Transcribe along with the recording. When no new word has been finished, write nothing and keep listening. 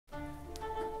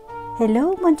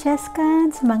Hello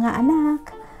Moncescans, mga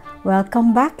anak!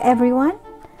 Welcome back everyone!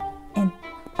 And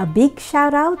a big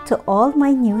shout out to all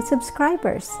my new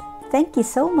subscribers. Thank you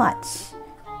so much!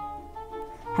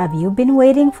 Have you been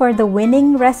waiting for the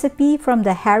winning recipe from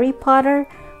the Harry Potter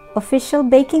official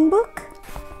baking book?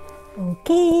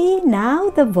 Okay, now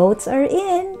the votes are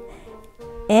in.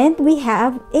 And we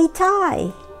have a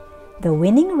tie. The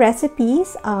winning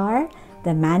recipes are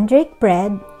the Mandrake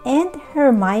Bread and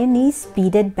Hermione's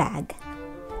beaded bag.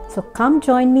 So come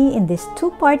join me in this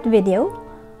two-part video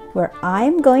where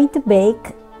I'm going to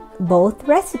bake both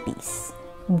recipes.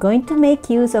 I'm going to make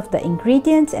use of the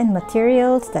ingredients and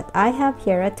materials that I have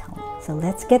here at home. So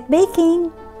let's get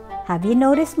baking. Have you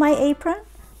noticed my apron?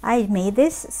 I made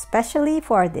this especially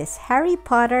for this Harry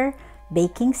Potter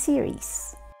baking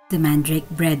series. The Mandrake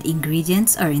Bread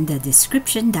ingredients are in the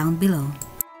description down below.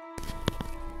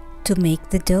 To make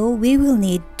the dough, we will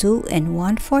need 2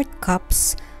 1/4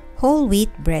 cups whole wheat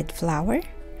bread flour,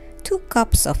 2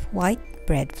 cups of white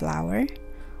bread flour,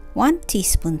 1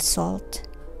 teaspoon salt,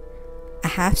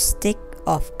 a half stick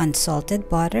of unsalted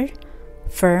butter,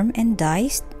 firm and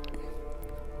diced,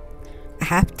 a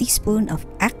half teaspoon of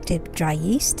active dry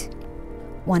yeast,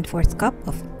 1/4 cup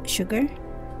of sugar,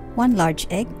 1 large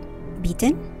egg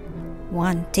beaten,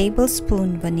 1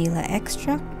 tablespoon vanilla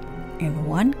extract, and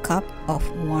 1 cup of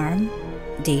warm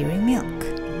dairy milk.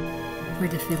 For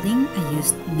the filling, I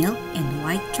used milk and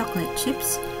white chocolate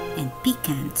chips and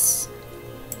pecans.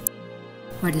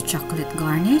 For the chocolate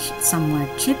garnish, some more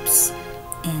chips,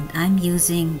 and I'm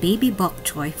using baby bok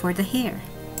choy for the hair.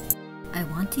 I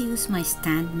want to use my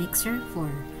stand mixer for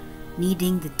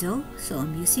kneading the dough, so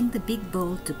I'm using the big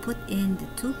bowl to put in the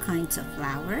 2 kinds of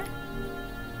flour.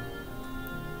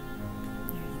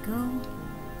 There you go.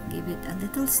 Give it a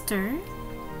little stir.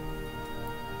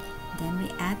 Then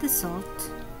we add the salt.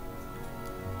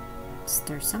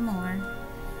 Stir some more.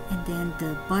 And then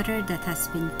the butter that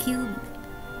has been cubed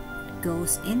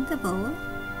goes in the bowl.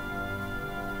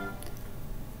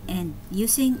 And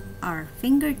using our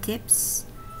fingertips,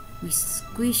 we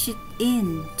squish it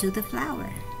into the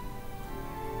flour.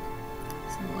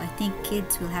 So I think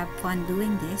kids will have fun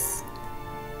doing this.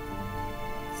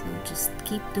 So just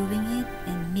keep doing it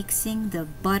and mixing the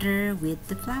butter with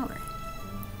the flour.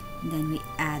 And then we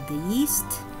add the yeast,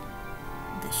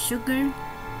 the sugar,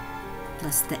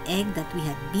 plus the egg that we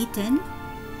had beaten.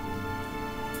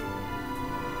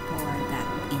 Pour that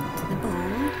into the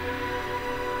bowl.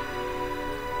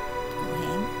 Go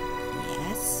ahead.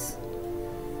 Yes.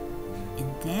 And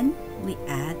then we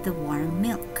add the warm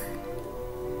milk,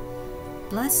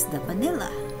 plus the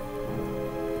vanilla.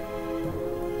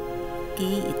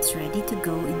 Okay, it's ready to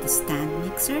go in the stand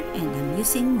mixer, and I'm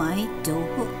using my dough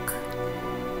hook.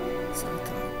 So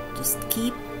just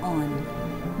keep on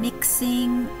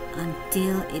mixing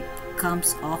until it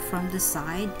comes off from the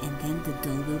side, and then the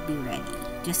dough will be ready,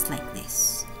 just like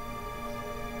this.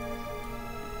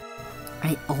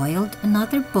 I oiled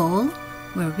another bowl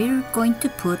where we're going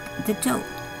to put the dough.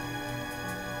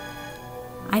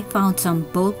 I found some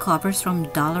bowl covers from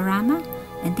Dollarama,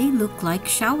 and they look like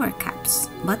shower caps,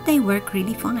 but they work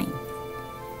really fine.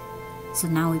 So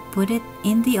now we put it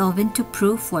in the oven to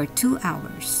proof for 2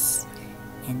 hours.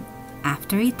 And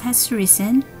after it has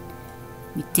risen,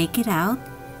 we take it out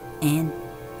and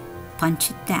punch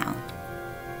it down.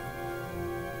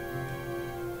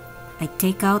 I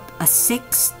take out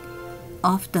 1/6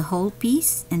 of the whole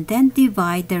piece and then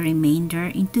divide the remainder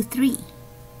into 3.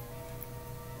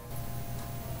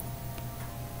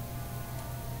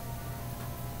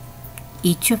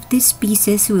 Each of these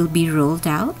pieces will be rolled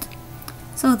out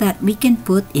so that we can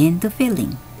put in the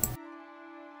filling.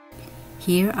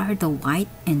 Here are the white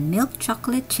and milk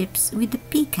chocolate chips with the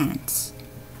pecans.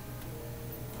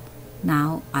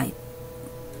 Now I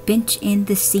pinch in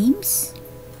the seams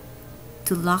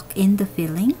to lock in the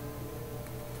filling,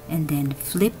 and then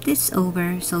flip this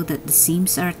over so that the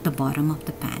seams are at the bottom of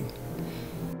the pan.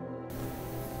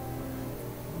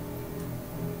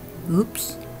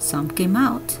 Oops, some came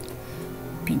out.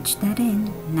 Pinch that in.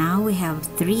 Now we have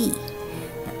 3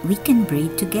 that we can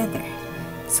braid together.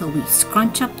 So we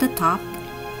scrunch up the top,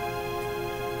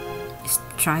 just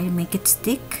try to make it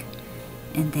stick,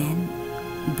 and then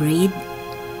braid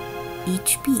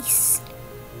each piece.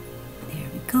 There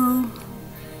we go.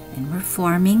 And we're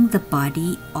forming the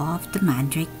body of the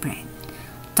mandrake bread.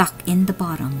 Tuck in the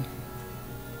bottom.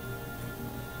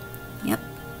 Yep.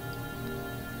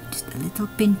 Just a little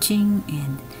pinching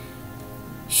and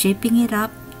shaping it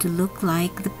up to look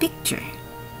like the picture.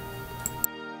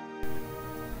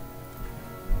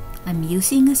 I'm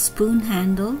using a spoon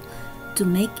handle to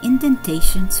make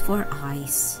indentations for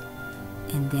eyes,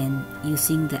 And then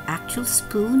using the actual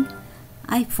spoon,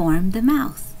 I form the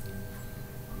mouth.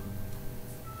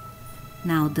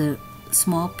 Now the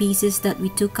small pieces that we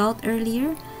took out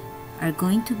earlier are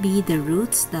going to be the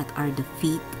roots that are the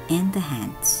feet and the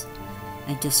hands.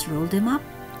 I just roll them up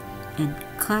and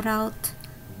cut out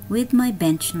with my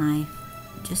bench knife,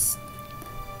 just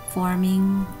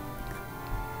forming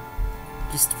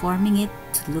it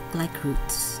to look like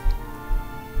roots.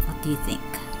 What do you think?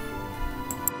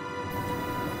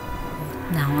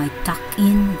 Now I tuck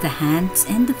in the hands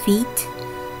and the feet,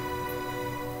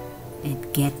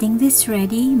 and getting this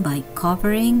ready by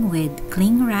covering with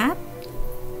cling wrap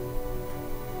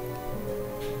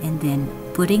and then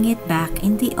putting it back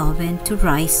in the oven to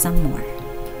rise some more.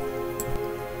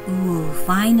 Ooh,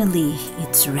 finally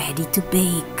it's ready to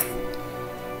bake.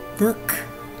 Look,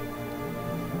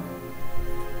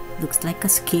 looks like a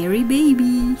scary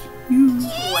baby.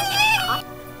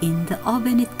 In the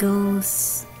oven it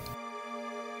goes.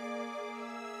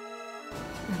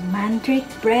 The mandrake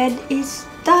bread is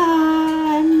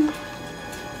done.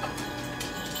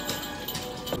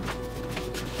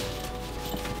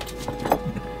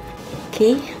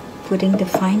 Okay, putting the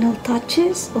final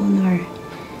touches on our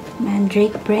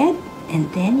mandrake bread,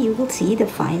 and then you will see the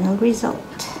final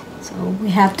result. So we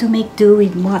have to make do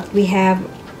with what we have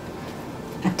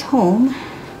at home.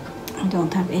 I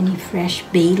don't have any fresh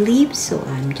bay leaves, so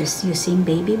I'm just using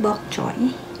baby bok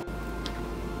choy.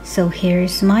 So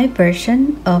here's my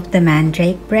version of the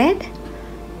mandrake bread.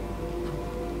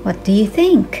 What do you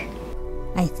think?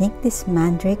 I think this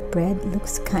mandrake bread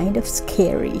looks kind of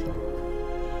scary.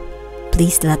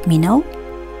 Please let me know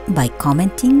by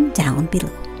commenting down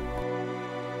below.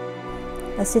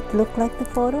 Does it look like the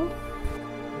photo?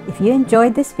 If you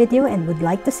enjoyed this video and would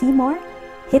like to see more,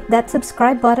 hit that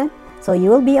subscribe button so you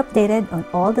will be updated on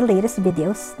all the latest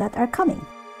videos that are coming.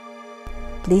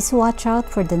 Please watch out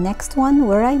for the next one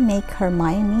where I make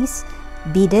Hermione's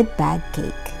beaded bag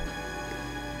cake.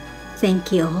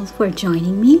 Thank you all for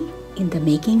joining me in the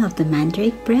making of the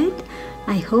mandrake bread.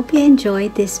 I hope you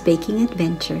enjoyed this baking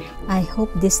adventure. I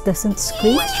hope this doesn't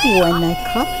screech when I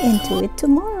cut into it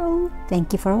tomorrow.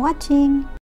 Thank you for watching.